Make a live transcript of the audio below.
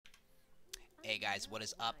Hey guys, what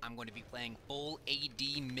is up? I'm going to be playing full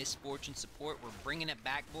AD Misfortune support. We're bringing it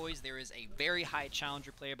back, boys. There is a very high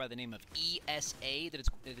challenger player by the name of ESA that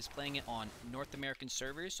is playing it on North American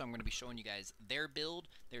servers. So I'm going to be showing you guys their build,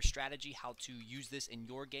 their strategy, how to use this in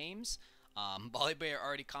your games. Bali Bear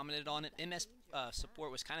already commented on it. MS support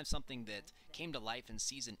was kind of something that came to life in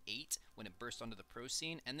Season 8 when it burst onto the pro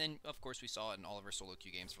scene. And then, of course, we saw it in all of our solo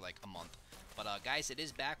queue games for like a month. But guys, it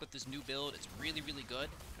is back with this new build. It's really, really good.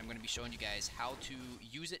 I'm going to be showing you guys how to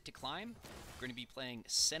use it to climb. We're going to be playing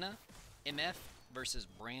Senna, MF versus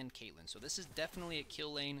Brand Caitlyn. So this is definitely a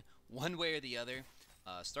kill lane one way or the other.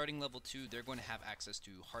 Starting level 2, they're going to have access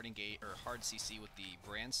to hard engage or hard CC with the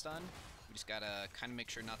Brand stun. We just gotta kind of make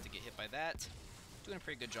sure not to get hit by that. Doing a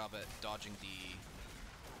pretty good job at dodging the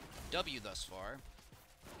W thus far.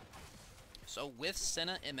 So with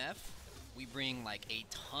Senna MF, we bring like a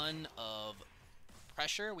ton of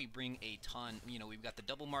pressure. We bring a ton, we've got the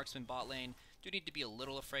double marksman bot lane. Do need to be a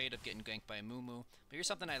little afraid of getting ganked by a Moo. But here's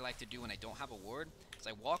something I like to do when I don't have a ward. Is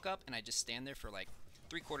I walk up and I just stand there for like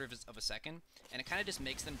 3/4 of a second, and it kind of just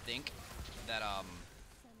makes them think that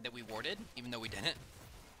that we warded, even though we didn't.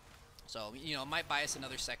 So, it might buy us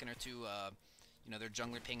another second or two, their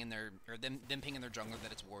jungler pinging their, or them pinging their jungler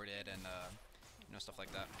that it's warded, and, stuff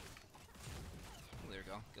like that. There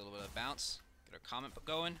we go. Get a little bit of bounce. Get our comment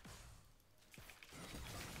going.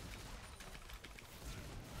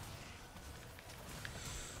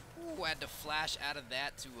 Ooh, I had to flash out of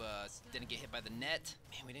that to, didn't get hit by the net.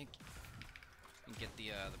 Man, we didn't get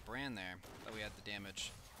the brand there. Thought we had the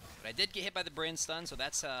damage. But I did get hit by the Brand stun, so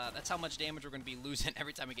that's how much damage we're going to be losing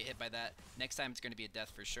every time we get hit by that. Next time it's going to be a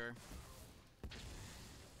death for sure.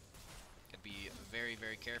 Gotta be very,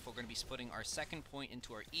 very careful. We're going to be splitting our second point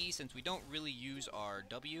into our E since we don't really use our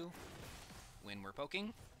W when we're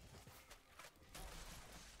poking.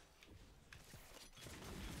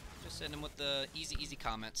 Just send him with the easy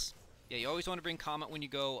comments. Yeah, you always want to bring comment when you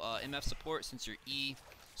go MF support since your E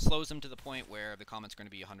slows them to the point where the comment's going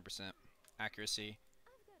to be 100% accuracy.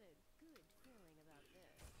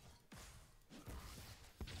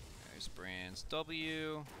 There's Brand's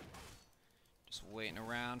W. Just waiting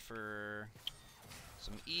around for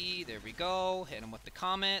some E. There we go. Hit him with the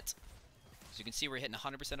comment. So you can see we're hitting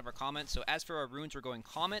 100% of our comments. So as for our runes, we're going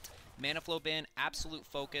Comet, Mana Flow Ban, Absolute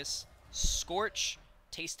Focus, Scorch,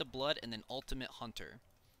 Taste of Blood, and then Ultimate Hunter.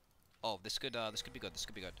 Oh, this could be good. This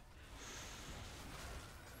could be good.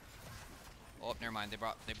 Oh, never mind.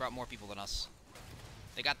 They brought more people than us.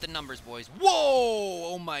 They got the numbers, boys.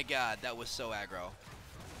 Whoa! Oh my God, that was so aggro.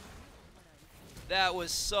 That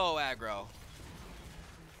was so aggro.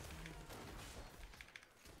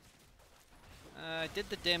 I did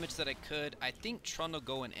the damage that I could. I think Trundle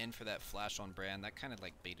going in for that flash on Brand, that kind of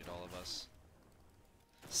like baited all of us.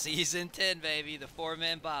 Season 10, baby, the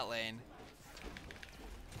 4-man bot lane.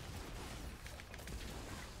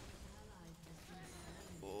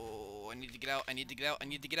 Oh, I need to get out, I need to get out, I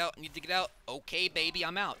need to get out, I need to get out. Okay, baby,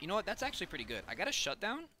 I'm out. You know what? That's actually pretty good. I got a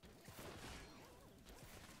shutdown.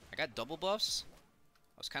 I got double buffs.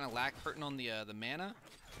 I was kind of hurting on the mana.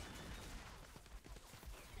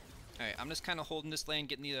 Alright, I'm just kind of holding this lane,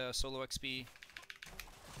 getting the solo XP.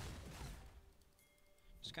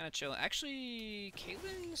 Just kind of chilling. Actually,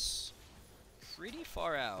 Caitlyn's pretty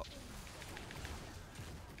far out.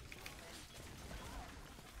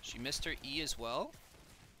 She missed her E as well.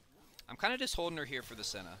 I'm kind of just holding her here for the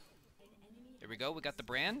Senna. There we go. We got the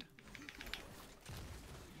Brand.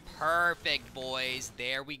 Perfect, boys.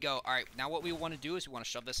 There we go. All right, now what we want to do is we want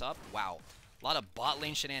to shove this up. Wow. A lot of bot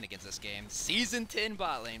lane shenanigans this game. Season 10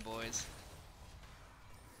 bot lane, boys.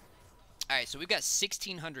 All right, so we've got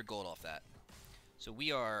 1,600 gold off that. So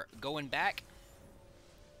we are going back,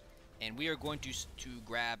 and we are going to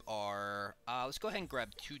grab our... let's go ahead and grab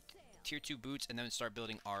 2 tier 2 boots and then start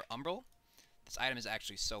building our Umbral. This item is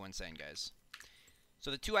actually so insane, guys.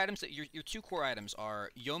 So the 2 items, that your 2 core items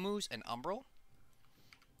are Youmuu's and Umbral.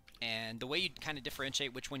 And the way you kind of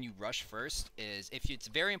differentiate which one you rush first is if it's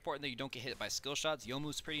very important that you don't get hit by skill shots.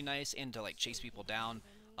 Youmuu's pretty nice and to like chase people down.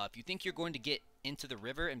 If you think you're going to get into the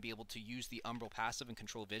river and be able to use the Umbral passive and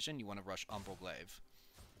control vision, you want to rush Umbral Glaive.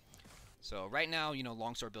 So right now,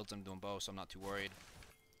 Longsword builds I'm doing both, so I'm not too worried.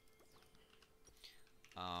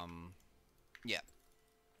 Yeah.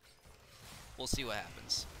 We'll see what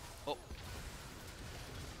happens. Oh.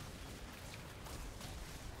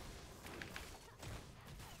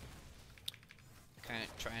 Kind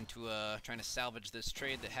of trying to salvage this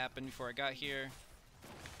trade that happened before I got here.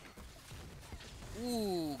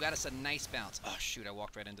 Ooh, got us a nice bounce. Oh shoot, I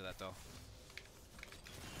walked right into that though.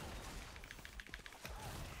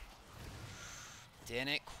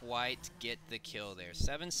 Didn't quite get the kill there.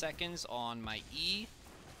 7 seconds on my E.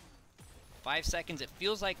 5 seconds. It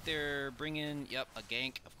feels like they're bringing, yep, a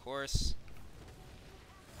gank, of course.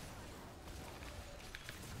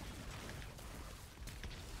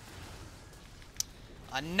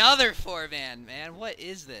 Another 4-man, man. What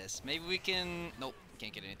is this? Maybe we can... Nope,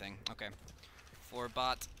 can't get anything. Okay. 4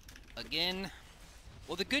 bot again.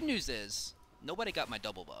 Well, the good news is nobody got my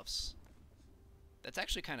double buffs. That's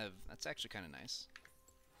actually kind of nice.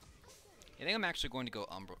 I think I'm actually going to go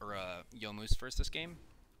Yomu's first this game,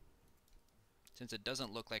 since it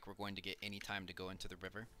doesn't look like we're going to get any time to go into the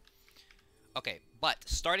river. Okay, but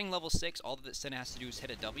starting level 6, all that Senna has to do is hit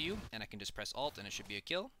a W, and I can just press Alt, and it should be a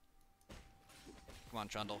kill. Come on,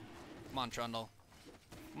 Trundle. Come on, Trundle.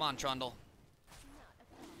 Come on, Trundle.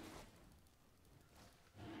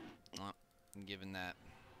 Oh, I'm giving that.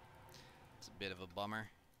 It's a bit of a bummer.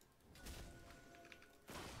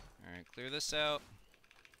 Alright, clear this out.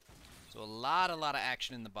 So a lot of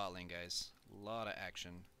action in the bot lane, guys. A lot of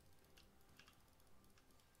action.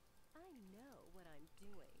 I know what I'm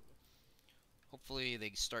doing. Hopefully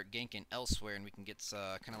they start ganking elsewhere and we can get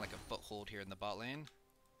kind of like a foothold here in the bot lane.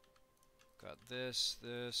 Got this.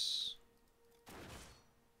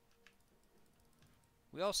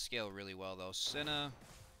 We all scale really well though. Senna,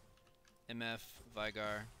 MF,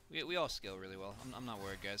 Vigar. We all scale really well. I'm not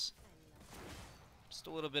worried, guys. Just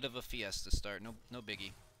a little bit of a fiesta start. No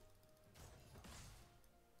biggie.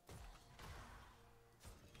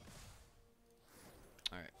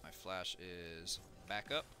 Alright, my flash is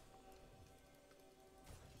back up.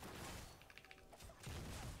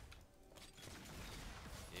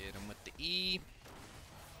 Hit him with the E.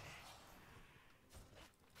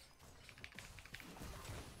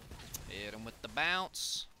 Hit him with the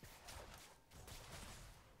bounce.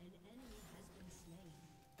 An enemy has been slain.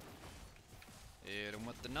 Hit him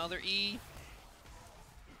with another E.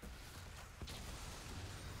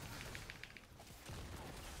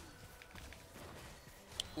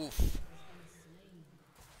 Oof.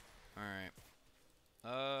 Alright.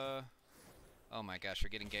 Oh my gosh, we're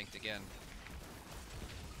getting ganked again.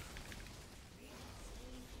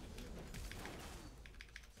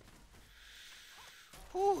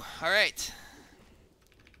 Whew, alright.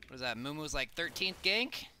 What is that? Mumu's like 13th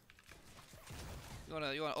gank? You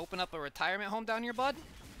wanna open up a retirement home down here, bud?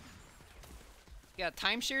 You got a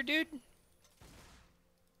timeshare, dude?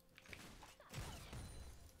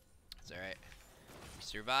 It's alright. We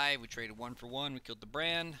survived, we traded 1 for 1, we killed the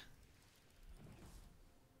brand.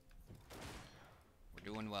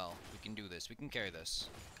 We're doing well. We can do this. We can carry this.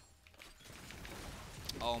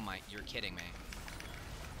 Oh my, you're kidding me.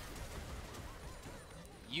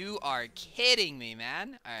 You are kidding me,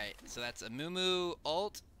 man. Alright, so that's a Mumu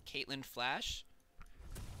ult, Caitlyn flash.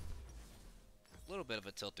 A little bit of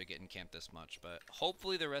a tilter getting camped this much, but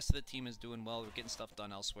hopefully the rest of the team is doing well. We're getting stuff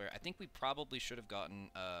done elsewhere. I think we probably should have gotten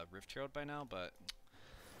Rift Herald by now, but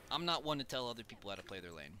I'm not one to tell other people how to play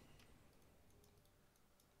their lane.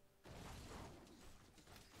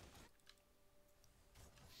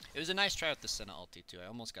 It was a nice try with the Senna ulti too. I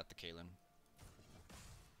almost got the Caitlyn.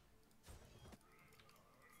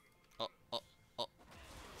 Oh.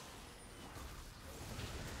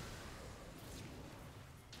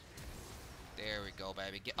 There we go,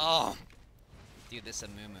 baby. Oh! Dude, this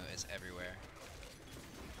Amumu is everywhere.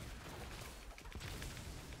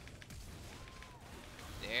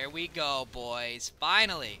 There we go, boys.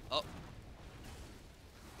 Finally! Oh.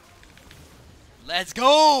 Let's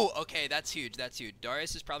go! Okay, that's huge. That's huge.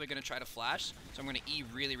 Darius is probably going to try to flash, so I'm going to E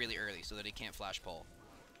really, really early so that he can't flash pull.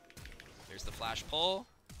 There's the flash pull.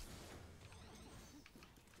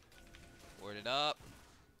 Ward it up.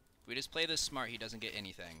 If we just play this smart, he doesn't get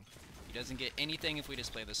anything. He doesn't get anything if we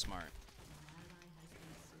just play this smart.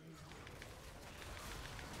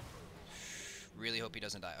 Really hope he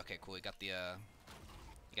doesn't die. Okay, cool. He got the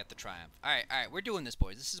triumph. All right. We're doing this,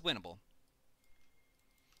 boys. This is winnable.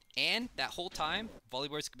 And that whole time,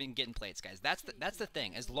 volleyboard's been getting plates, guys. That's the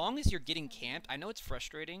thing. As long as you're getting camped, I know it's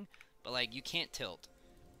frustrating, but like you can't tilt,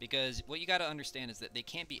 because what you got to understand is that they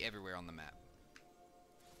can't be everywhere on the map.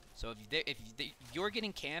 So if you're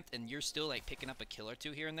getting camped and you're still like picking up a kill or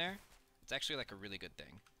two here and there, it's actually like a really good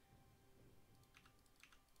thing.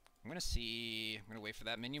 I'm gonna wait for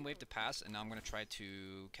that minion wave to pass, and now I'm gonna try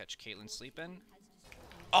to catch Caitlyn sleeping.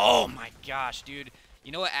 Oh my gosh, dude!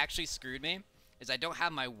 You know what actually screwed me? Is I don't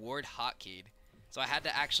have my ward hotkeyed. So I had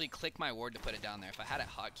to actually click my ward to put it down there. If I had it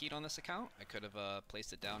hotkeyed on this account, I could have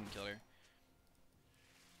placed it down and killed her.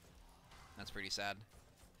 That's pretty sad.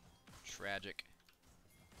 Tragic.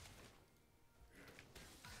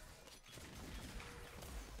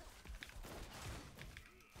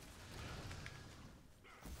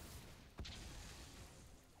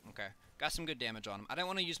 Okay. Got some good damage on him. I didn't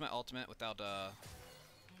want to use my ultimate without,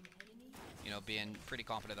 you know, being pretty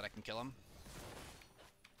confident that I can kill him.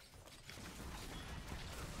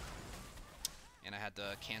 And I had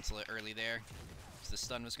to cancel it early there, because the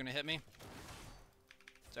stun was going to hit me.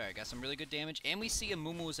 It's alright, got some really good damage. And we see a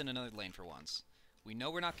Mumu is in another lane for once. We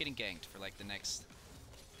know we're not getting ganked for, like, the next...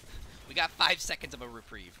 We got 5 seconds of a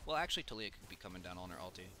reprieve. Well, actually, Talia could be coming down on her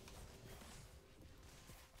ulti.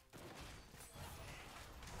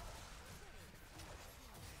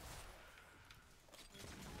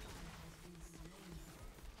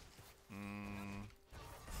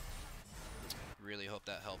 Really hope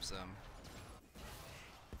that helps them.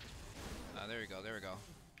 There we go, there we go.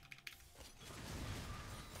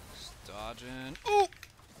 Just dodging. Ooh!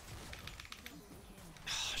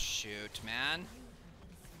 Oh, shoot, man.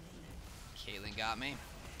 Caitlyn got me.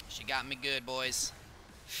 She got me good, boys.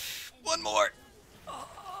 One more! Oh,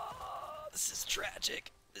 this is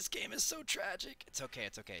tragic. This game is so tragic. It's okay,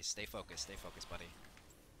 it's okay. Stay focused, buddy.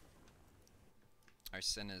 Our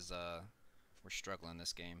sin is, we're struggling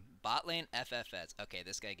this game. Bot lane FFS. Okay,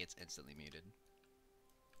 this guy gets instantly muted.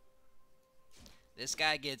 This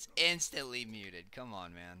guy gets instantly muted. Come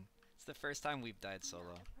on, man. It's the first time we've died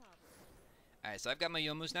solo. Alright, so I've got my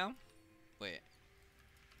Yomus now. Wait.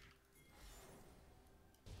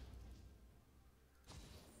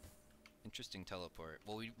 Interesting teleport.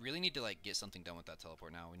 Well, we really need to, like, get something done with that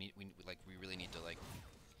teleport now. We really need to, like,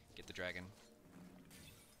 get the dragon.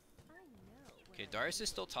 Okay, Darius is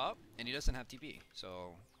still top, and he doesn't have TP,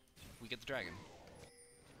 so we get the dragon.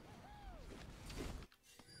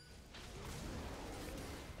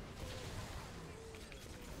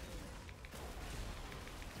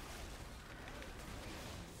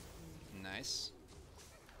 Nice.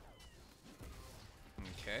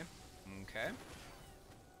 Okay, okay.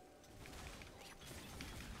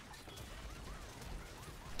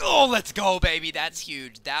 Oh, let's go, baby! That's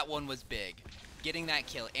huge. That one was big. Getting that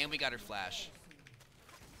kill, and we got her flash.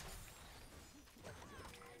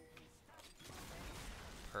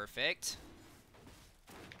 Perfect.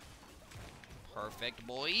 Perfect,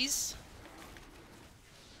 boys.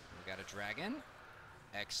 We got a dragon.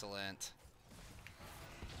 Excellent.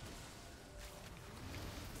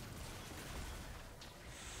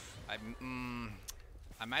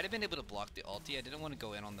 I might have been able to block the ulti. I didn't want to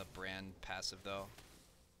go in on the brand passive, though.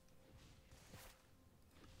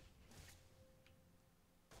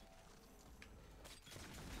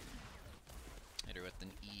 Hit her with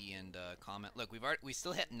an E and comment. Look, we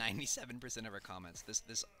still hit 97% of our comments.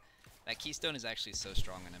 That keystone is actually so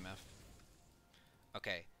strong in MF.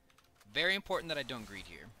 Okay, very important that I don't greed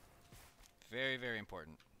here. Very, very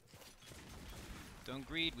important. Don't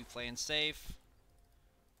greed. We playing safe.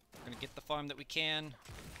 We're gonna get the farm that we can.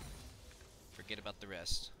 Forget about the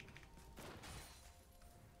rest.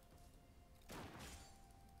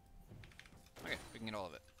 Okay, we can get all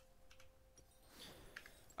of it.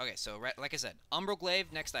 Okay, so like I said, Umbral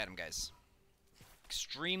Glaive, next item, guys.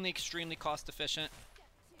 Extremely, extremely cost efficient.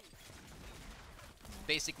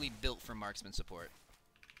 Basically built for marksman support.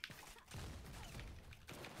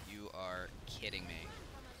 You are kidding me.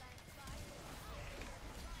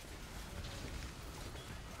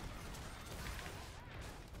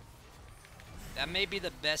 That may be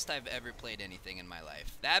the best I've ever played anything in my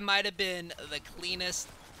life. That might have been the cleanest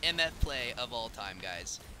MF play of all time,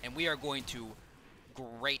 guys. And we are going to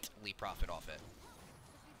greatly profit off it.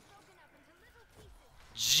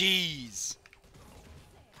 Jeez.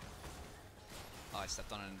 Oh, I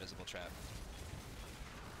stepped on an invisible trap.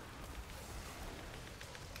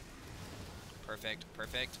 Perfect,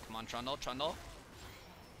 perfect. Come on, Trundle, Trundle.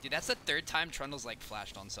 Dude, that's the third time Trundle's like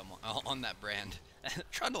flashed on someone on that brand.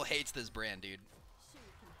 Trundle hates this brand, dude. Sure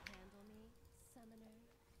you can handle me, summoner.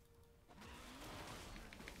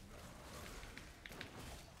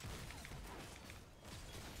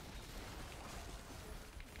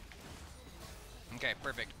 Okay,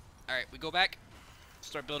 perfect. Alright, we go back.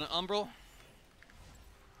 Start building Umbral.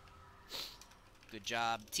 Good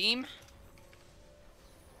job, team.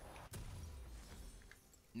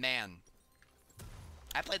 Man.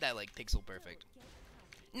 I played that like pixel perfect.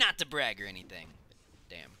 Not to brag or anything. But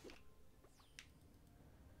damn.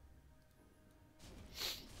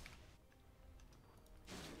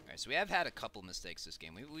 Alright, so we have had a couple mistakes this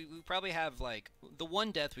game. We probably have like the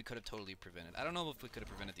one death we could have totally prevented. I don't know if we could have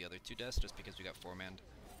prevented the other two deaths just because we got four-manned.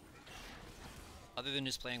 Other than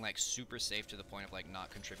just playing like super safe to the point of like not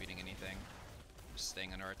contributing anything. Just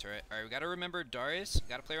staying under our turret. Alright, we gotta remember Darius.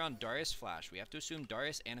 Gotta play around Darius Flash. We have to assume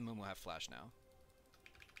Darius and Amumu have Flash now.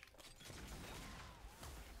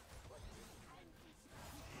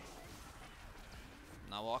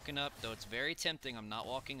 Not walking up, though it's very tempting. I'm not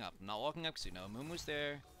walking up. I'm not walking up because we know Amumu's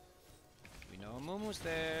there. We know Amumu's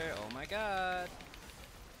there. Oh my god.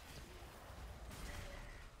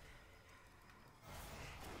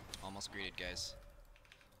 Almost greeted, guys.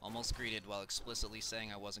 Almost greeted while explicitly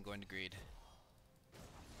saying I wasn't going to greed.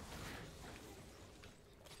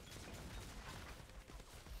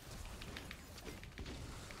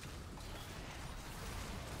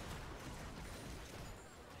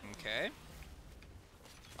 Okay.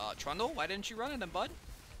 Trundle, why didn't you run at him, bud?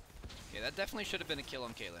 Okay, that definitely should have been a kill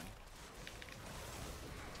on Caitlyn.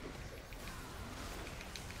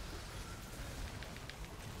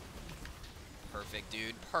 Perfect,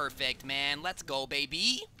 dude. Perfect, man. Let's go,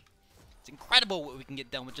 baby. It's incredible what we can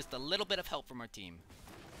get done with just a little bit of help from our team.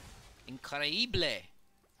 Increíble.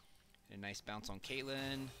 A nice bounce on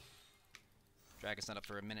Caitlyn. Dragon's not up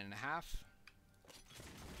for a minute and a half.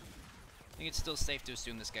 I think it's still safe to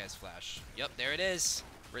assume this guy's flash. Yep, there it is.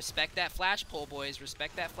 Respect that flash pull, boys.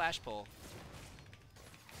 Respect that flash pull.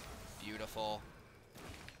 Beautiful.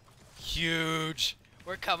 Huge.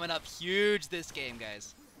 We're coming up huge this game,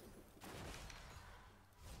 guys.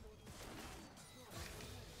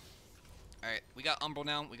 Alright, we got Umbral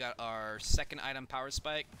now. We got our second item, Power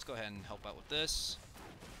Spike. Let's go ahead and help out with this.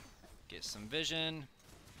 Get some vision.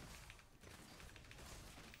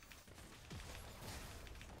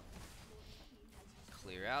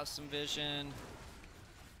 Clear out some vision.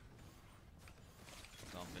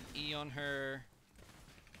 Dump an E on her.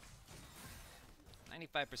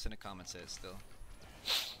 95% of comments says still.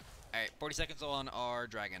 Alright, 40 seconds on our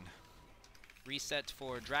dragon. Reset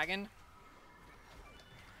for dragon.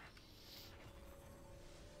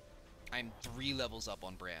 I'm 3 levels up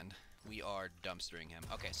on Brand. We are dumpstering him.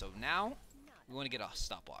 Okay, so now we want to get a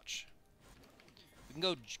stopwatch. We can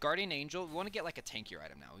go Guardian Angel. We want to get like a tankier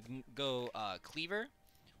item now. We can go Cleaver.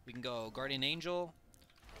 We can go Guardian Angel.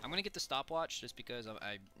 I'm gonna get the stopwatch just because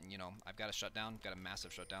I've got a shutdown, got a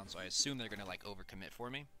massive shutdown, so I assume they're gonna like overcommit for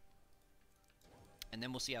me. And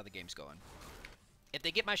then we'll see how the game's going. If they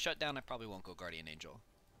get my shutdown, I probably won't go Guardian Angel.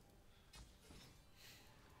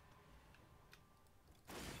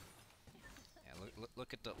 Yeah,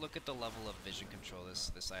 look at the level of vision control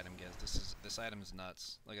this item gets. This item is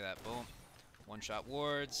nuts. Look at that, boom. 1-shot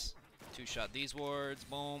wards, 2-shot these wards,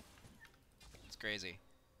 boom. It's crazy.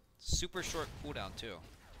 Super short cooldown too.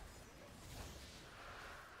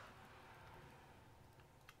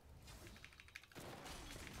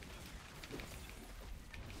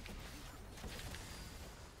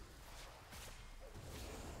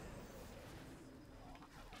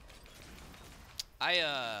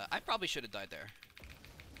 I probably should have died there.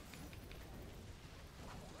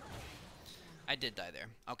 I did die there.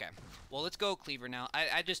 Okay. Well, let's go Cleaver now.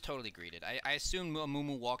 I just totally greeded. I assumed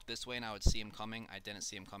Mumu walked this way and I would see him coming. I didn't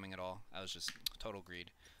see him coming at all. I was just total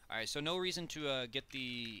greed. Alright, so no reason to get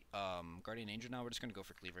the Guardian Angel now. We're just going to go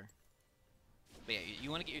for Cleaver. But yeah, you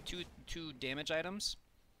want to get your two damage items.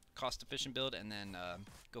 Cost efficient build and then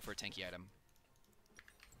go for a tanky item.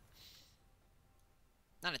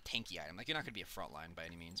 Not a tanky item. Like, you're not going to be a frontline by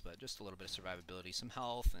any means, but just a little bit of survivability, some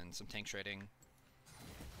health, and some tank trading.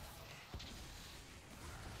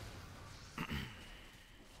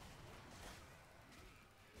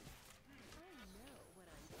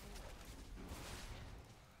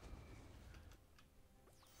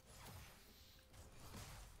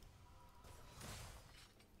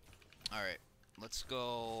 Alright, let's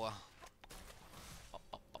go.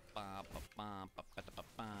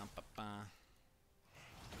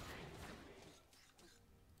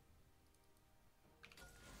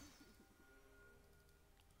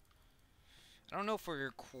 I don't know if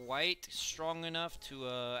we're quite strong enough to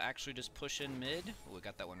actually just push in mid. Oh, we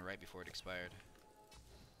got that one right before it expired.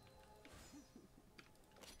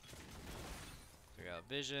 Clear out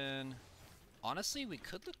vision. Honestly, we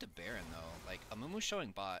could look to Baron though. Like, Amumu's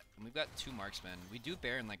showing bot, and we've got 2 marksmen. We do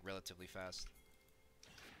Baron like relatively fast.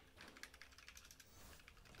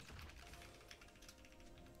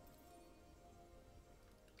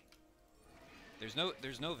 There's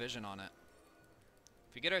no vision on it.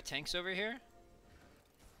 If we get our tanks over here,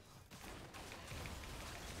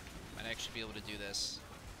 might actually be able to do this.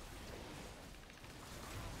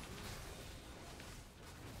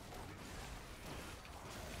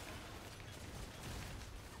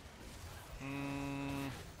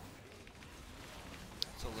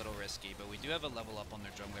 It's a little risky, but we do have a level up on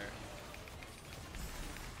their jungler.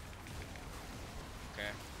 Okay,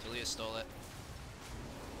 Talia stole it.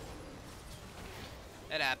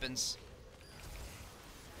 It happens.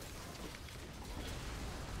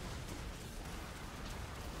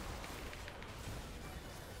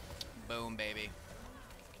 Boom, baby.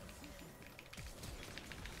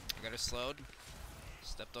 I got her slowed.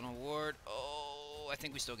 Stepped on a ward. Oh, I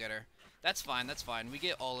think we still get her. That's fine. That's fine. We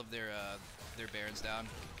get all of their barons down.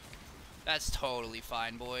 That's totally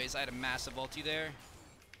fine, boys. I had a massive ulti there.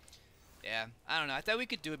 Yeah, I don't know. I thought we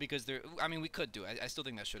could do it because they're. I mean, we could do it. I still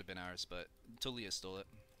think that should have been ours, but Talia stole it.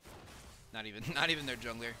 Not even their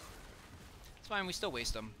jungler. It's fine. We still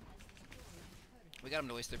waste them. We got them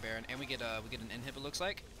to waste their baron, and we get an inhib. It looks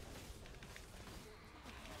like.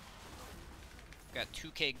 Got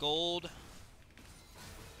 2k gold.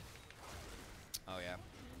 Oh yeah,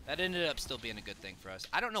 that ended up still being a good thing for us.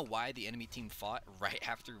 I don't know why the enemy team fought right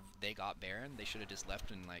after they got baron. They should have just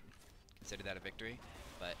left and like considered that a victory.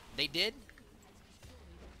 But they did.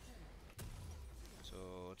 So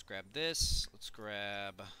let's grab this. Let's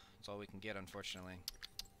grab. That's all we can get, unfortunately.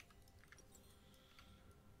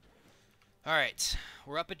 All right,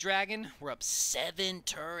 we're up a dragon. We're up 7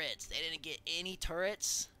 turrets. They didn't get any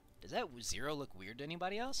turrets. Does that 0 look weird to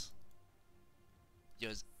anybody else?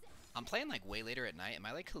 Yo, I'm playing like way later at night. Am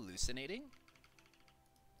I like hallucinating?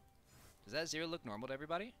 Does that 0 look normal to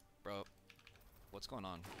everybody? Bro, what's going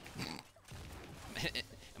on?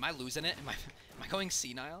 Am I losing it? Am I going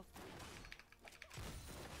senile?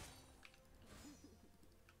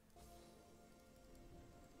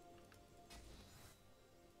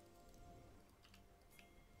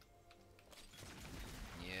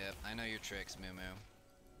 Yep, I know your tricks, Moo Moo.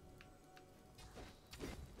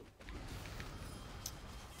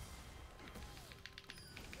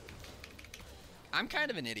 I'm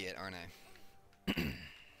kind of an idiot, aren't I?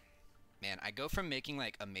 Man, I go from making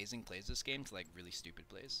like amazing plays this game to like really stupid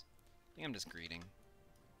plays. I think I'm just greeting.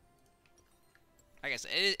 I guess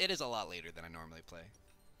it is a lot later than I normally play.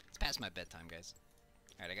 It's past my bedtime, guys.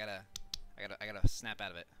 All right, I gotta snap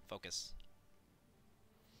out of it. Focus.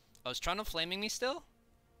 Oh, is Toronto flaming me still?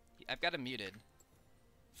 I've got him muted.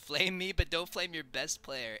 Flame me, but don't flame your best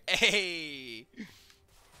player. Hey!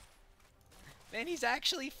 Man, he's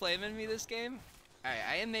actually flaming me this game. All right,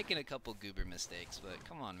 I am making a couple goober mistakes, but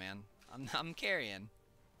come on, man. I'm carrying.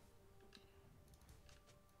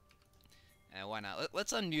 Why not?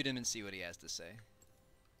 Let's unmute him and see what he has to say.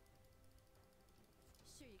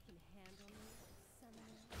 Sure you can handle me,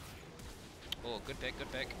 summoner? Oh, good pick,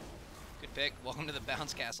 good pick. Good pick. Welcome to the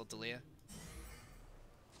bounce castle, Talia.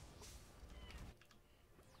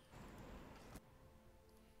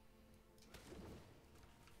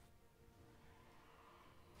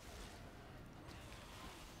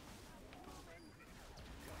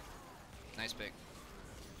 Nice pick.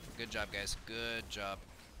 Good job, guys. Good job.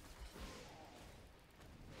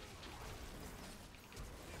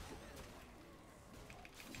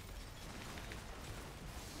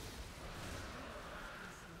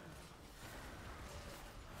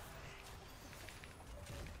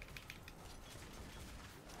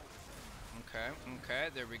 Okay,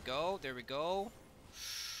 there we go, there we go.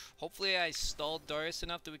 Hopefully I stalled Darius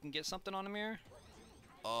enough that we can get something on him here.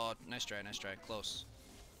 Oh, nice try, close.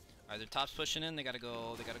 Alright, their top's pushing in, they gotta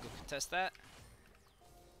go contest that.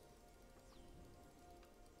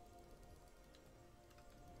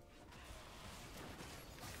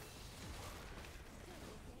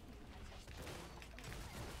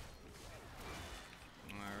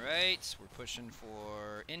 Alright, we're pushing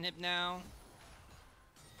for inhib now.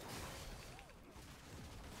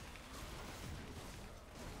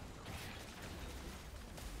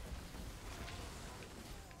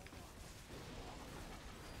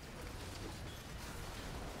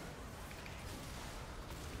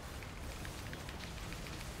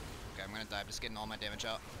 I'm gonna die, just getting all my damage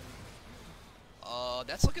out.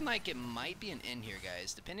 That's looking like it might be an in here,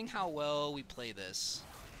 guys, depending how well we play this.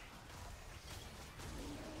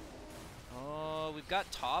 Oh, we've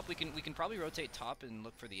got top. We can probably rotate top and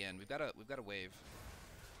look for the end. We've got a wave.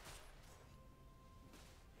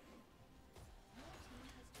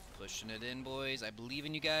 Pushing it in, boys. I believe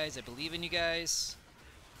in you guys. I believe in you guys.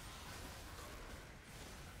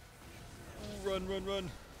 Run, run,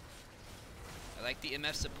 run. I like the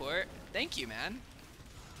MF support. Thank you, man.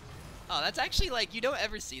 Oh, that's actually like, you don't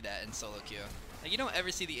ever see that in solo queue. Like, you don't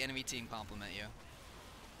ever see the enemy team compliment you.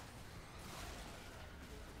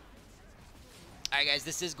 Alright, guys,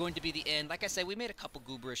 this is going to be the end. Like I said, we made a couple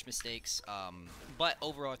gooberish mistakes, but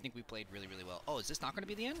overall, I think we played really, really well. Oh, is this not going to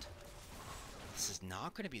be the end? This is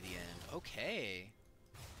not going to be the end. Okay.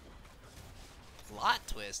 Plot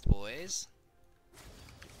twist, boys.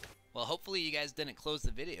 Well, hopefully you guys didn't close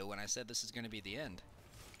the video when I said this is going to be the end.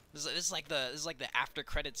 This is like the after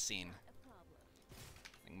credits scene.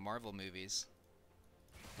 Like Marvel movies.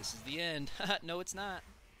 This is the end. No, it's not.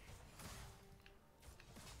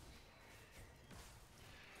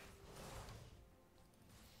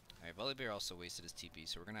 Alright, Alright, Volibear also wasted his TP,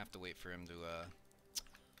 so we're gonna have to wait for him to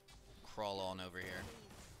crawl on over here.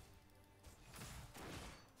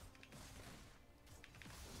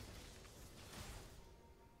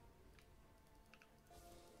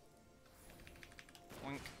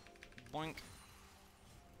 Boink. Boink.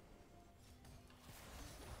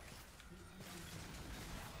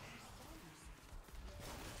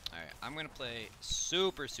 Alright, I'm gonna play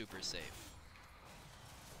super safe.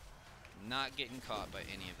 Not getting caught by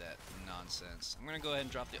any of that nonsense. I'm gonna go ahead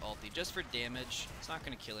and drop the ulti just for damage. It's not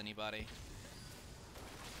gonna kill anybody.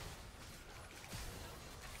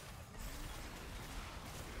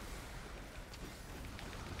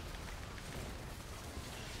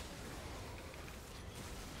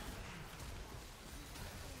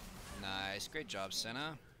 Nice, great job,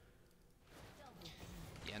 Senna.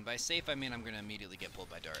 Yeah, and by safe, I mean I'm going to immediately get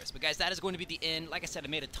pulled by Darius. But guys, that is going to be the end. Like I said, I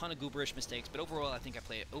made a ton of gooberish mistakes, but overall, I think I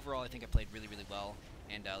played really well.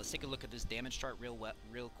 And let's take a look at this damage chart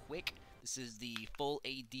real quick. This is the full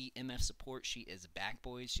AD MF support. She is back,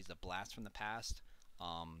 boys. She's a blast from the past.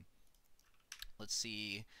 Let's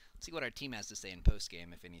see what our team has to say in post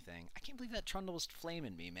game, if anything. I can't believe that Trundle was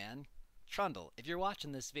flaming me, man. Trundle, if you're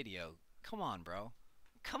watching this video, come on, bro.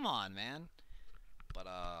 Come on, man. But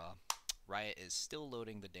Riot is still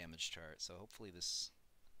loading the damage chart, so hopefully this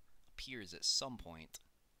appears at some point.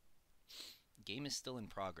 Game is still in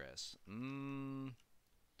progress. No,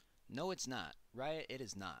 it's not. Riot, it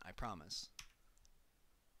is not. I promise.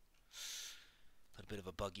 A little bit of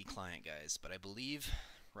a buggy client, guys, but I believe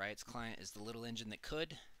Riot's client is the little engine that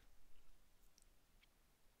could.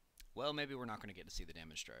 Well, maybe we're not going to get to see the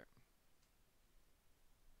damage chart.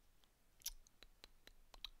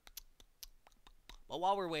 Well,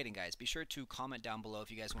 while we're waiting, guys, be sure to comment down below if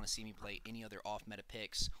you guys want to see me play any other off-meta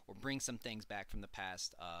picks or bring some things back from the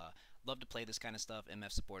past. Love to play this kind of stuff. MF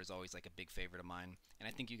support is always like a big favorite of mine, and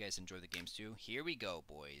I think you guys enjoy the games too. Here we go,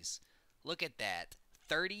 boys. Look at that.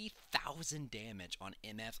 30,000 damage on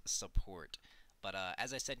MF support. But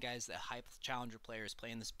as I said, guys, the hype challenger player is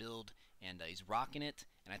playing this build, and he's rocking it,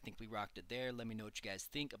 and I think we rocked it there. Let me know what you guys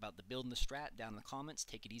think about the build and the strat down in the comments.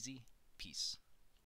 Take it easy. Peace.